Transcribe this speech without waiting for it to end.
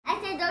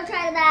don't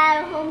try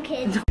that at home,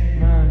 kids.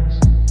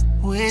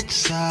 Which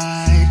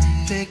side?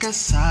 Pick a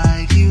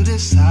side, you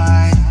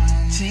decide.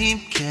 Team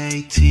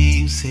K,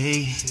 Team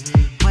C.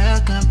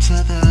 Welcome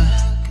to the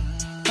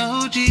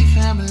OG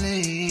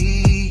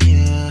family.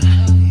 Yeah.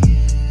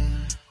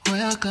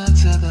 Welcome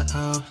to the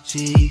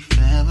OG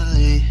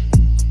family.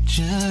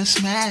 Just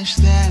smash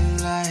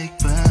that like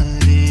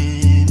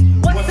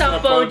button. What's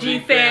up,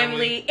 OG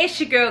family? It's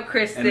your girl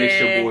Kristen. And it's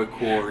your boy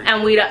Corey.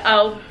 And we the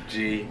OG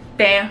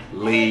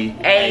family.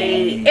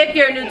 Hey. If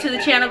you're new to the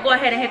channel, go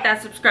ahead and hit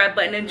that subscribe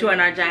button and join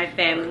our giant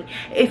family.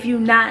 If you're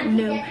not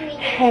new,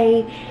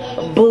 hey,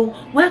 boo,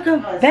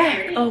 welcome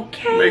back,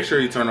 okay? Make sure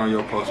you turn on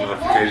your post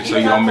notifications so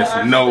you don't miss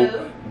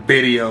no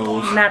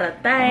videos. Not a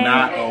thing.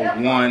 Not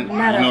a one.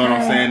 Not you know a what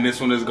I'm thing. saying? This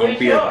one is going to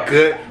be a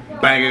good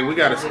banger. We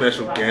got a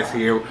special guest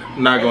here.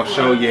 I'm not going to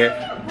show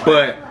yet,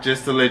 but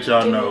just to let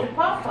y'all know,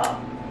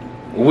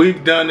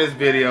 we've done this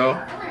video.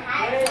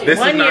 This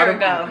is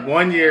not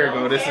 1 year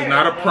ago. This is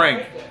not a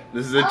prank.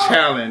 This is a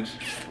challenge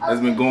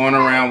that's been going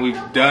around. We've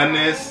done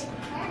this.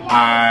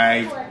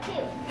 I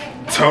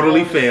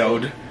totally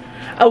failed.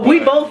 We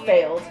both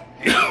failed.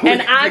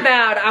 And I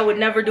vowed I would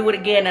never do it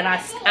again, and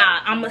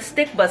I'm gonna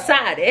stick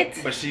beside it.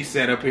 But she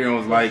sat up here and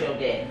was like,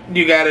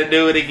 you gotta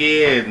do it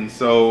again.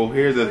 So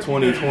here's a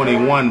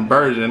 2021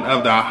 version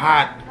of the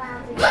hot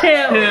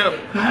tip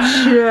challenge.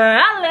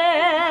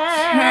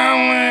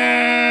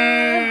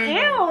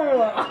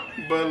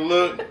 But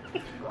look,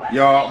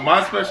 y'all,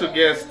 my special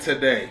guest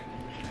today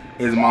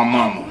is my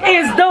mama.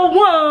 Is the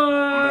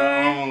one.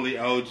 The only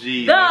OG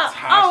The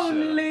Latasha.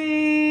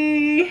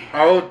 only.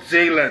 OG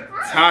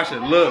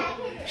Latasha. Look,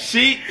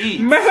 she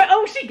eats.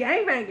 Oh, she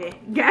gangbanging.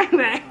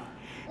 Gangbang.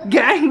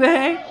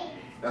 Gangbang.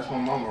 That's my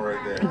mama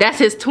right there. That's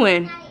his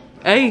twin.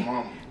 Hey.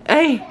 Mama.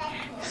 Hey.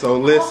 So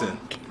listen.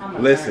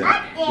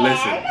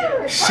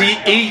 She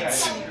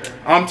eats.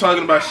 I'm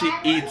talking about she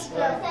eats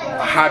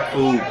hot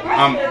food.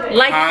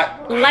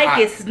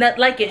 It's not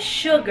like it's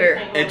sugar.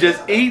 And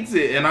just eats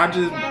it. And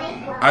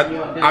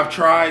I've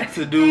tried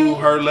to do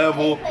her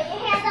level.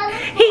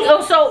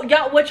 So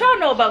y'all, what y'all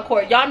know about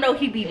Court? Y'all know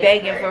he be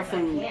begging for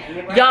food.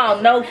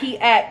 Y'all know he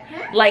act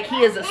like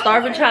he is a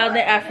starving child in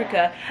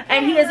Africa,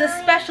 and he is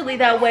especially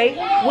that way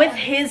with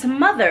his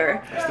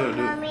mother. I still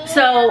do.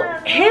 So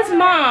his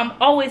mom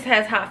always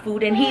has hot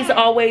food, and he's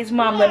always,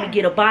 Mom, let me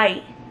get a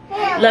bite.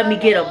 Let me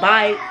get a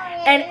bite.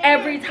 And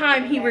every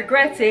time he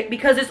regrets it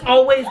because it's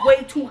always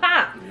way too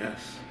hot.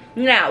 Yes.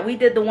 Now, we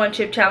did the one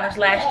chip challenge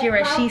last year,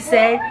 and she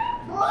said,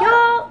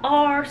 y'all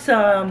are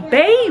some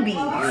babies.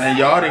 And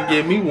y'all didn't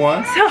give me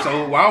one.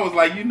 So I was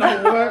like, you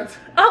know what?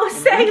 Oh,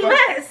 say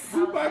less.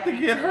 We about to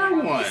get her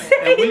one.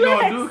 Say and we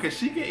less. gonna do it because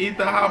she can eat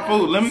the hot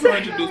food. Let me go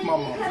introduce my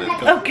mom.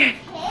 Let's go. Okay.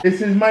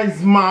 This is my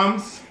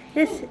mom's.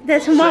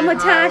 That's Mama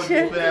Say hi,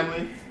 Tasha.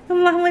 family.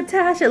 Mama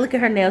Tasha. Look at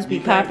her nails be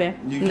popping.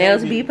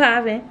 Nails be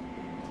popping.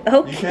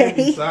 You can't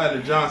be Okay.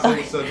 silent. John, say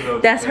what's up to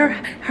those. That's her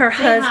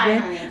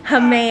husband, her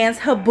man's,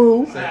 her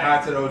boo. Say hi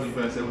to the OG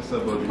fans. Say what's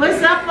up, OG.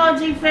 What's up,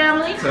 OG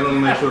family? Tell them to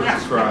make sure to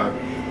subscribe,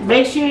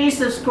 Make sure you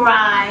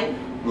subscribe,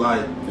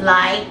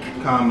 like,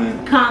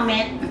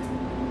 comment.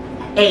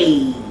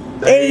 Hey.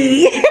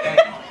 Hey.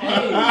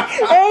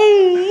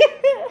 Hey.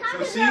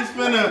 So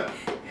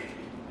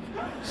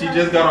she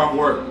just got off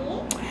work.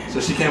 So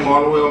she came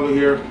all the way over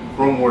here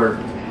from work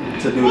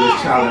to do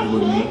this challenge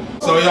with me.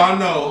 So y'all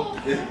know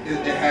it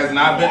has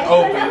not been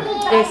open.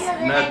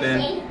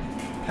 Nothing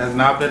has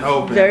not been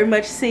open. Very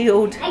much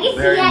sealed.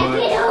 Very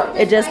much.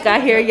 It just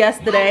got here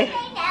yesterday.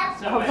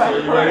 So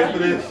you ready for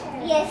this?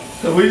 Yes.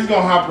 So we just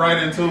gonna hop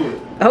right into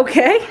it.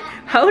 Okay.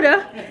 Hold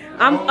up.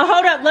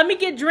 Hold up. Let me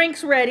get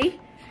drinks ready.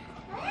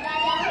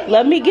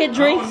 Let me get I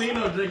drinks. don't need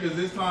no drinkers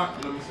this time.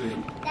 Let me see.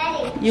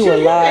 Daddy, You a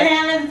lie.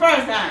 handle it the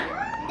first time.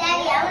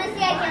 Daddy, I want to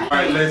see I can. All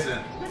right, listen.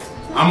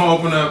 I'm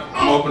gonna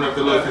open up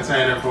the little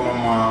container for my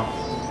mom.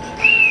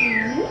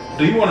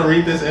 Do you want to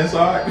read this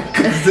inside?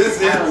 Cause this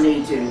I don't is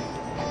need to.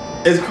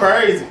 it's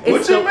crazy. It's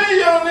What you mean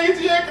you don't need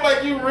to? You act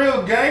like you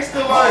real gangster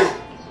like.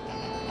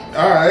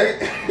 All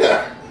right.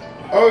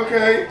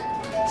 Okay.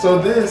 So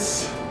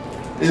this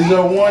is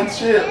your one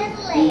chip.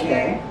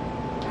 Okay.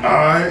 All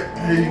right.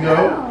 Here you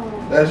go.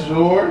 That's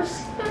yours.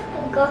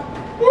 Go.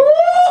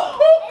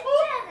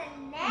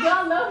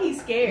 Y'all know he's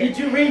scared. Did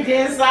you read the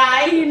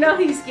inside? You know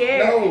he's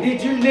scared. No.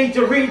 Did you need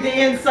to read the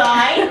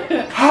inside?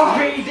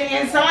 Read the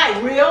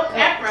inside. Real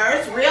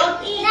peppers, real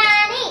heat.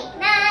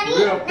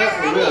 Real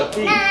pepper, real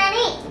tea. Yeah,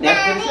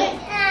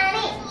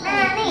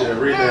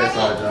 read that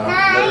inside, John.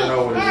 Let her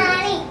know what it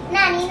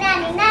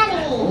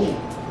is.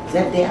 Is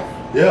that death?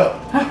 Yeah.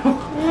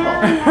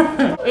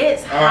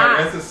 It's All right, hot.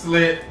 that's a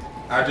slit.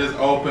 I just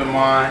opened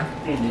mine.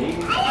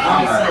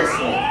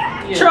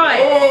 Troy,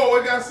 Oh,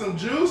 it got some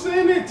juice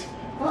in it.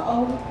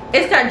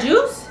 it's got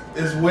juice?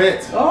 It's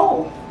wet.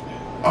 Oh.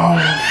 Oh,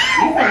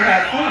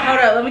 Hold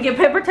up, let me get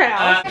paper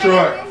towel.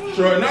 Troy,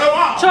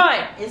 no.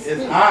 Troy,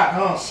 It's hot,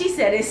 huh? she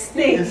said it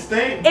stink. It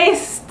stinks. It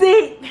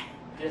stink.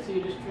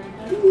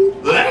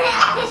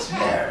 Let's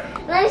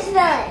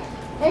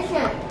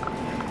start.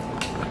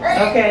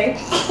 Okay.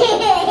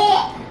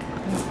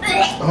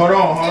 Hold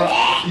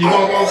on. You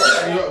gonna go?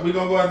 We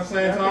gonna go at the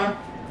same time?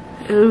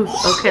 Ooh,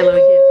 okay, let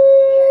me get it.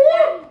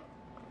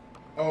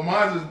 Oh,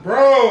 mine is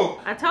broke.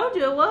 I told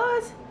you it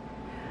was.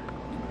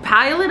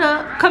 Pile it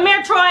up. Come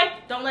here, Troy.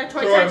 Don't let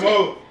Troy touch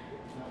move.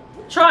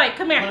 it. Troy,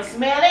 come Wanna here.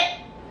 smell it?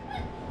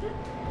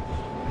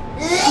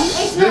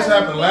 This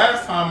happened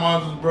last time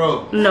mine was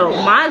broke. No,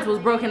 mine was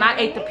broken. I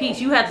ate the piece.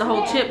 You had the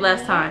whole chip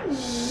last time.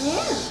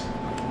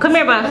 Come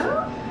here,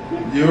 bud.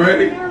 You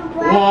ready?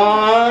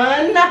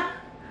 1.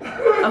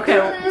 Okay,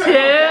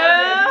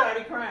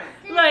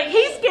 2. Look,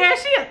 he's scared.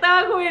 She a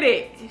thug with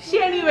it. She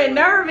ain't even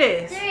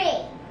nervous.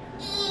 3.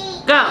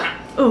 Go.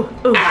 Ooh.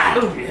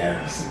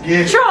 Yes.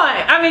 Get it.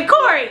 Troy,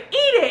 Corey,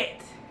 eat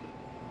it.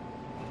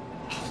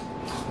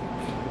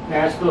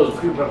 Now it's supposed to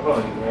creep up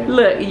on you, right?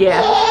 Look,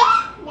 yeah.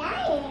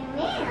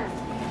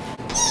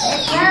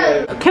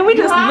 Can we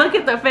just look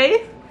at the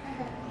face?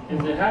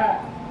 Is it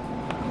hot?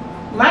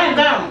 Mine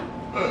gone.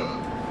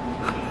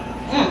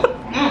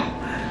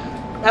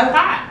 That's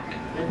hot.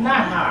 It's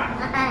not hot.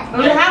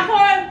 Is it hot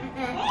for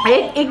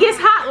it? It gets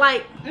hot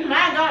like.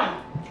 Mine gone.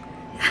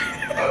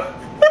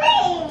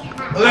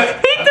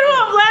 He threw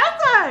up last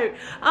time.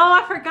 Oh,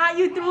 I forgot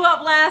you threw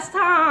up last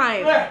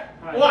time.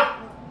 What?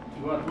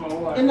 You want some more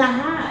water? It's not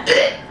hot.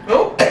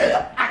 Oh.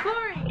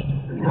 Corey.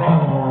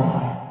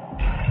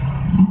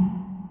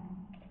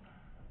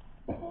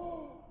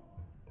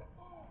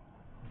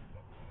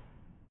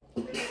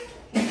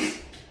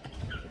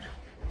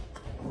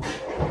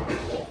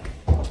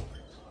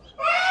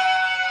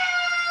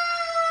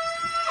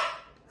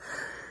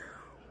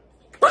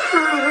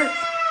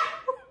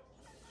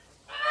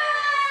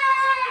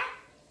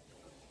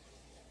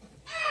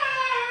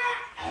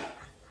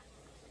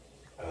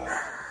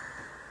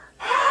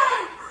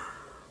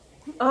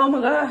 Oh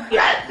my God.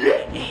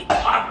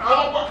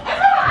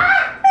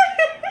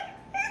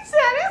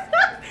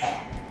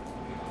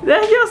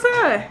 That's your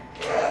son.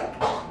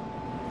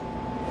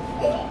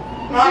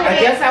 I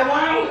guess I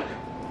won.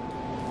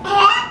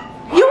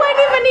 You ain't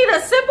even need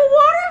a sip of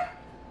water?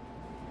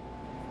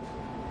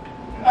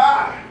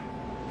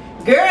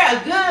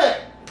 Girl, good.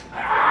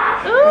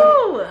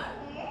 Ooh.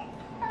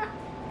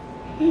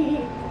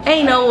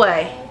 Ain't no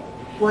way.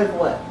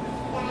 What?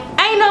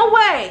 Ain't no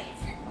way.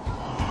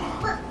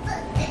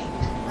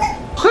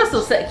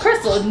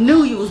 Crystal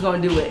knew you was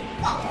gonna do it.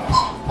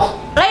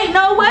 Ain't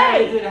no Is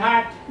way. it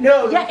hot?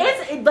 No. Yeah,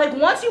 it's like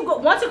once it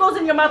goes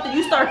in your mouth and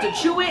you start to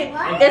chew it,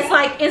 it's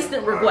like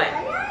instant regret.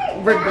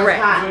 But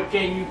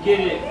can you get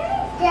it?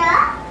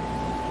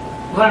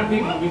 A lot of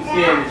people be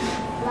saying this.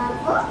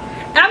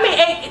 I mean,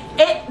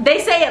 they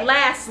say it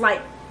lasts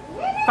like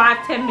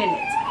 5-10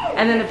 minutes,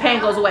 and then the pain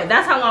goes away.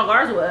 That's how long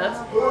ours was.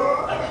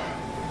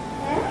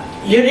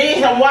 You need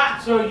some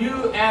what? So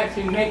you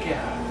actually make it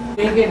hot.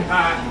 Make it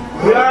hot.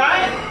 You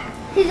alright?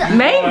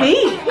 Maybe.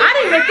 I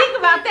didn't even think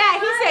about that.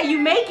 He said you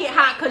make it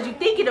hot because you're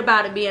thinking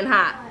about it being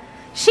hot.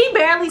 She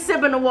barely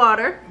sipping the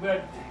water.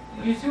 But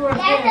you see what I'm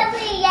saying?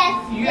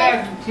 You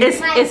Yes.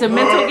 have to It's a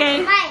mental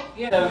game.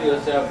 you tell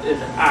yourself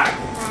it's hot.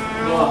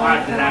 More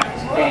hot than I can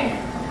stand.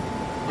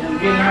 It's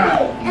getting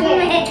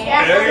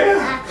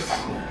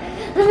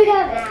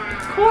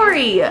hot.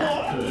 Corey,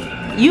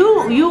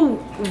 you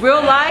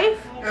real life?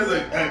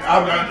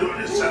 I'm not doing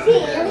this.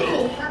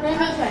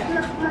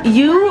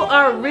 You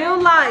are real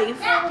life.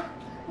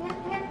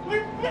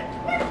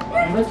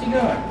 What you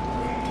doing?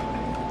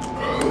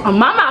 Oh,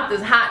 my mouth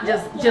is hot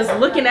just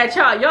looking at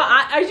y'all.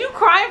 Are you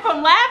crying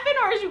from laughing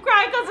or is you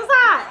crying because it's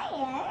hot?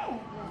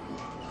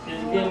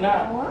 It's getting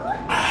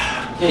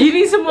hot. You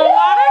need some more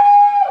water?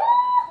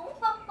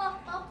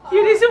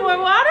 You need some more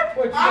water?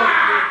 What you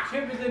got? The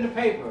chip is in the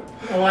paper.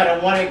 Oh, I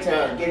don't want it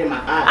to get in my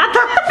eye. I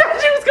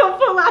thought you was gonna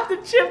pull out the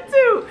chip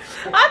too.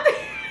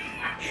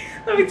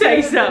 Let me tell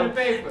you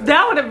something.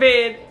 That would have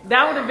been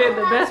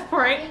the best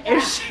prank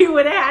if she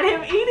would have had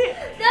him eat it.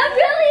 Not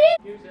really.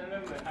 You said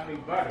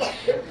butter.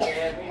 That's what you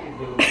had me to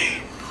do.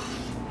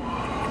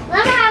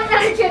 Let me have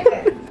some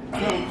sugar.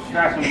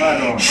 Try some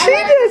butter on. She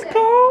just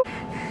cold.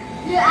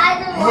 Do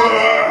either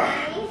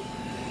one.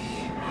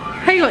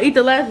 How you gonna eat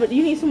the last? But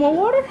you need some more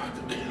water?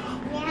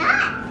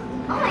 Yeah.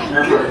 Oh my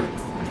God.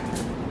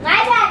 My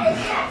dad is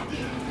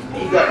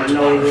You got to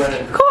know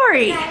what.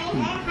 Corey,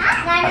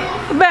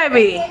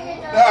 baby.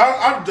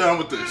 I'm done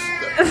with this.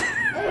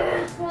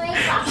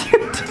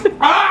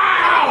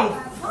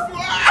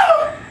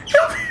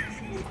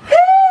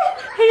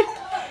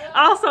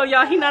 Also,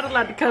 y'all, he not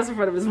allowed to cuss in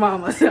front of his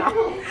mama, so.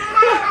 And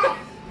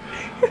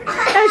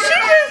she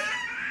just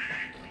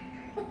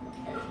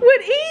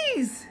with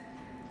ease.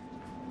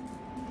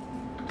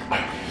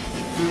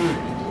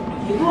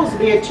 You're supposed to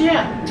be a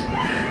champ.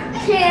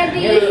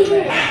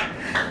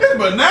 This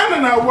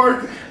banana not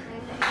working.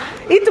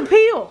 Eat the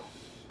peel.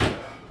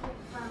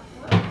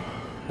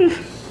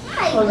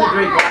 Supposed to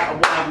drink a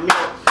wild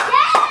milk.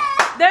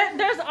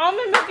 There's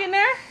almond milk in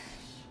there.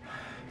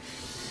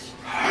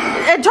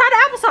 And try the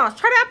applesauce.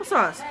 Try the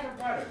applesauce.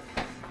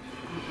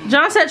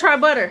 John said try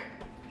butter.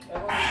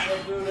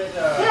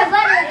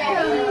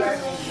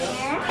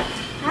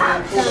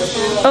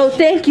 Oh,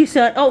 thank you,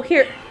 son. Oh,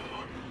 here.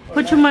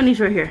 Put your monies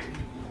right here.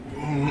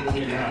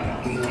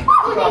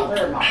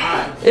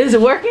 Is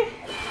it working?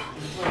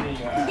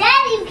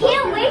 Daddy, you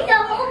can't wait the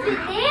whole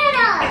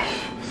banana.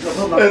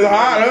 It's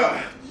hot,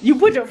 huh? You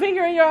put your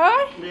finger in your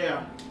eye?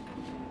 Yeah.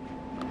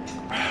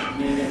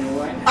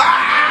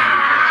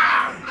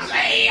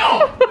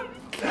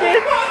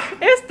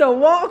 It's the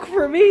walk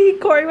for me.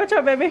 Corey, what's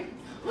up, baby?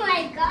 Oh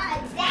my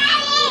God,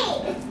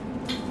 Daddy!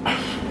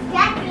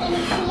 Daddy,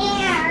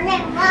 here,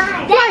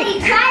 Daddy,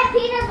 try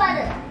peanut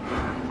butter.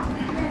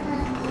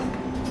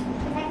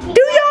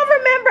 Do y'all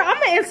remember? I'm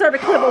gonna insert a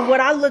clip of what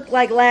I looked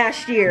like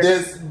last year.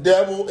 This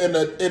devil in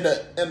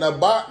a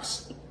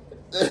box.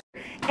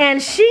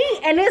 And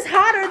it's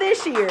hotter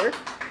this year.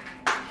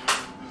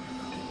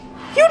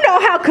 You know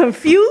how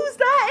confused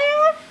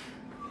I am?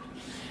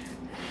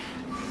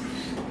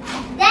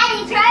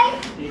 Daddy, try.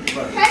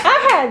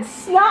 I had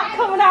snot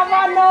coming out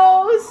my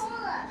nose.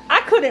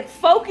 I couldn't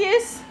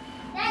focus.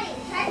 Daddy,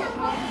 try some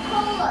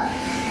Coca-Cola.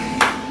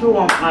 Who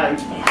want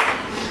ice?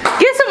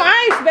 Get some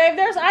ice, babe.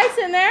 There's ice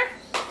in there.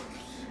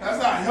 That's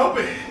not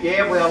helping.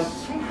 Yeah, well.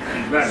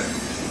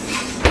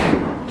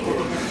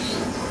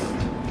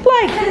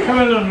 Like, Come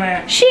here, little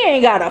man. she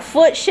ain't got a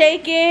foot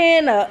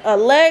shaking, a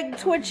leg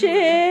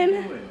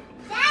twitching.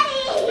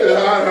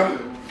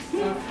 Daddy!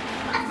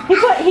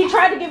 He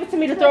tried to give it to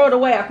me to throw it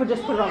away. I could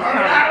just put it on the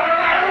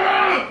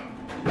counter.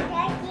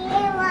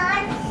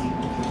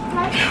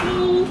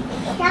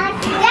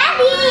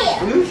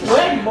 Daddy! You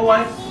sweating,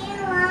 boy.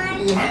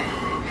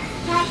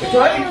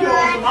 So you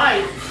want some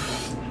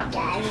ice.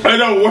 It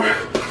don't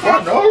work.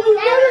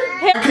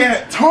 I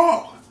can't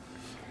talk.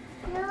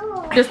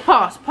 Just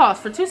pause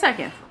for 2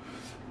 seconds.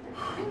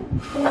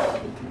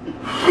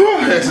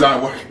 It's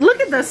not working. Look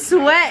at the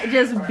sweat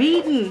just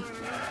beating.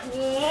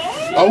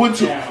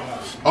 0-2.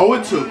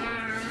 0-2.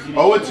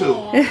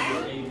 0-2.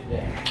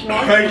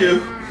 Thank you.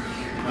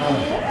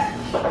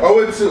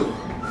 0-2.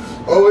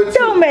 0-2.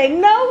 Don't make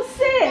no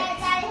sense.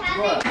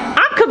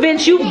 I'm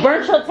convinced you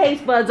burnt your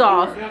taste buds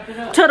off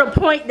to the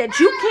point that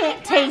you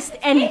can't taste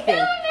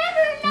anything.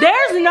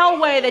 There's no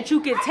way that you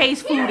can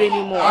taste food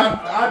anymore.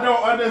 I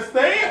don't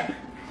understand.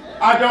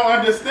 I don't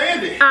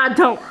understand it. I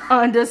don't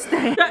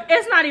understand.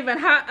 It's not even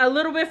hot a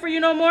little bit for you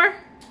no more?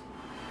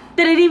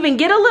 Did it even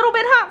get a little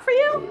bit hot for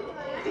you?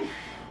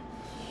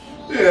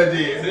 Yeah, it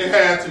did. It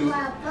had to.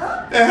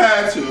 It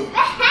had to.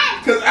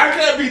 Because I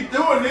can't be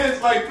doing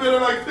this, like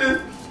feeling like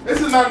this.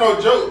 This is not no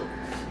joke.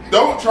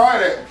 Don't try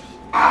that.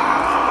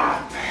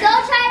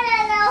 Don't try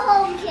that at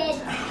home,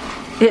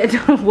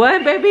 kids.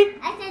 What, baby?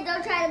 I said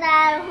don't try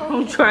that at home.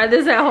 Don't try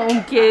this at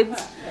home, kids.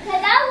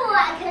 Because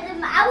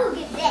I will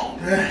get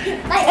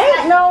dead. Like,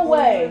 Ain't no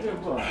way.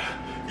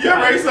 You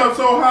ever ate something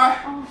so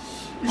high?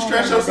 You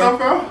stretch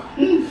yourself out?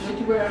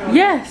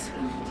 Yes.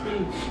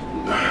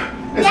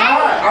 It's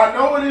hot. I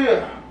know it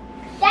is.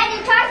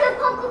 Daddy, try some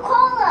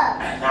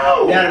Coca-Cola.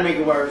 No. That'll make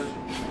it worse.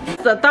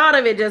 The thought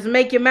of it just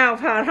make your mouth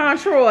hot, huh,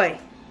 Troy?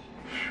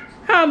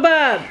 Huh,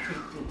 Bub?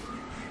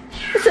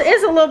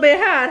 It's a little bit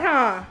hot,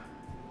 huh?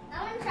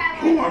 I want to try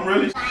Ooh, one. I'm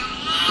really.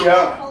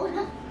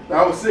 Yeah.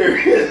 That was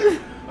serious.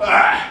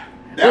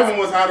 That one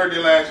was hotter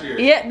than last year.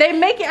 Yeah, they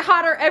make it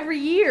hotter every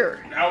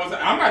year.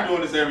 I'm not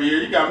doing this every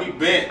year. You got me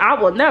bent. I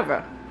will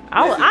never.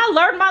 I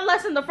learned my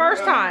lesson the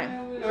first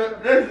time.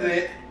 This is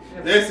it.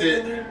 This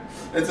is it.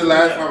 It's the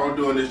last time I'm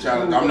doing this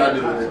challenge. I'm not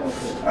doing it.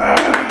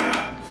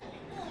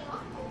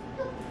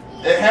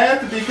 It had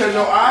to be because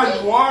your eyes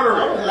I'm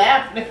watering.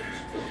 laughing.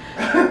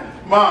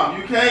 Mom,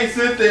 you can't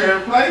sit there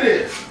and play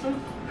this.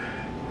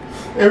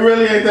 It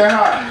really ain't that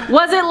hot.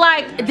 Was it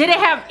like, did it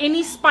have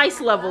any spice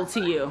level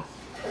to you?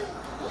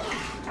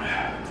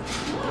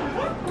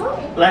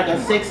 Like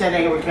a 6 at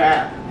Angry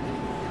Crab.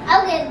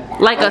 Okay.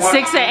 Like a What?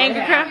 6 at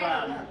Angry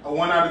Crab? A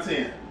 1 out of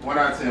 10. 1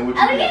 out of 10. What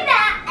you I would give get?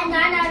 that a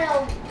 9 out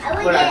of. I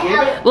would Would I give give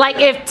it it? Like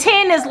if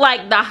 10 is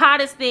like the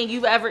hottest thing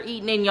you've ever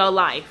eaten in your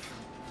life.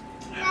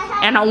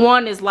 And a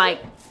 1 is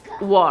like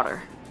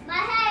water. My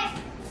head.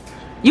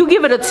 You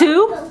give it a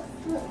 2?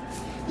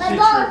 My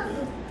balls.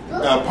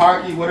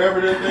 Pocky,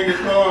 whatever this thing is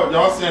called.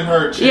 Y'all send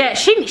her a chip. Yeah,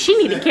 she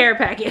need a care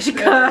package Send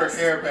her because a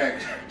care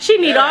package. she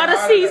need Yeah, all the I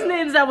know.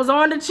 seasonings that was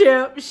on the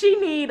chip. She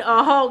need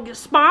a whole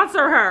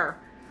sponsor her.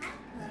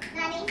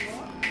 Daddy.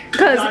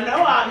 Cause I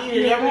know I'll eat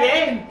it every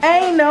day.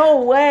 ain't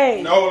no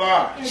way. No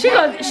lie. She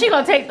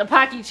gonna take the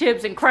Pocky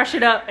chips and crush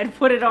it up and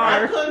put it on I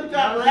her. couldn't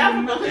stop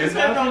laughing because It's it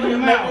said not don't in your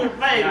even make mouth. your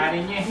face. Not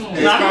in your hand.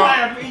 It's I'm called-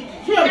 trying to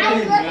eat the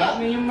chip.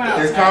 Not in your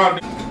mouth. It's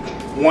called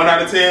 1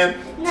 out of 10.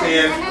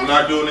 10. I'm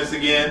not doing this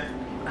again.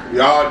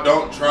 Y'all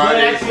don't But try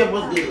that this. chip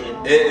was good.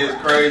 It is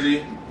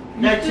crazy.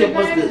 That chip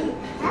was good.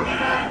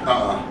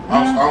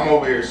 I'm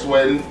over here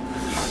sweating.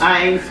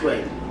 I ain't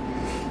sweating.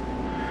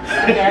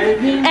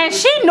 And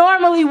she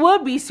normally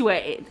would be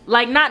sweating.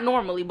 Like not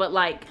normally, but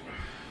like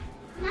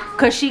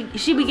cause she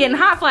be getting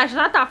hot flashes.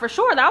 I thought for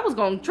sure that was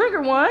gonna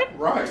trigger one.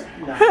 Right.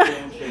 Nah,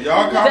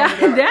 Y'all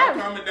comment That-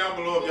 comment down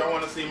below if y'all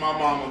want to see my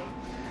mama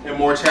and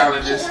more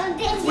challenges.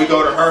 We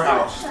go to her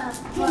house.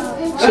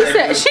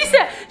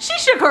 She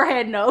shook her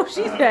head no.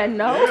 She said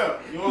no. Yeah.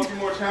 You want some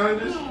more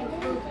challenges?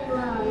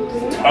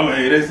 I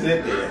mean, that's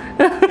it then.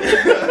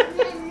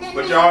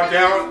 But y'all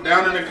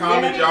down in the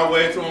comments, y'all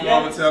wave to my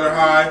mama, tell her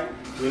hi.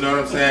 You know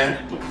what I'm saying?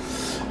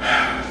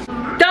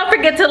 Don't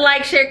forget to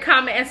like, share,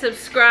 comment, and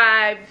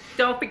subscribe.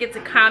 Don't forget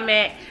to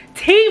comment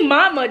Team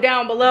Mama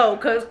down below,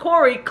 because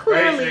Corey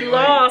clearly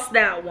lost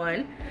that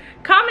one.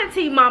 Comment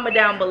Team Mama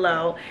down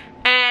below.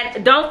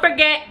 And don't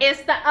forget,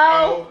 it's the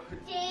O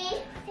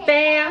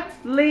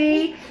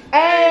family.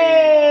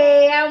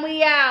 Hey, and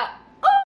we out.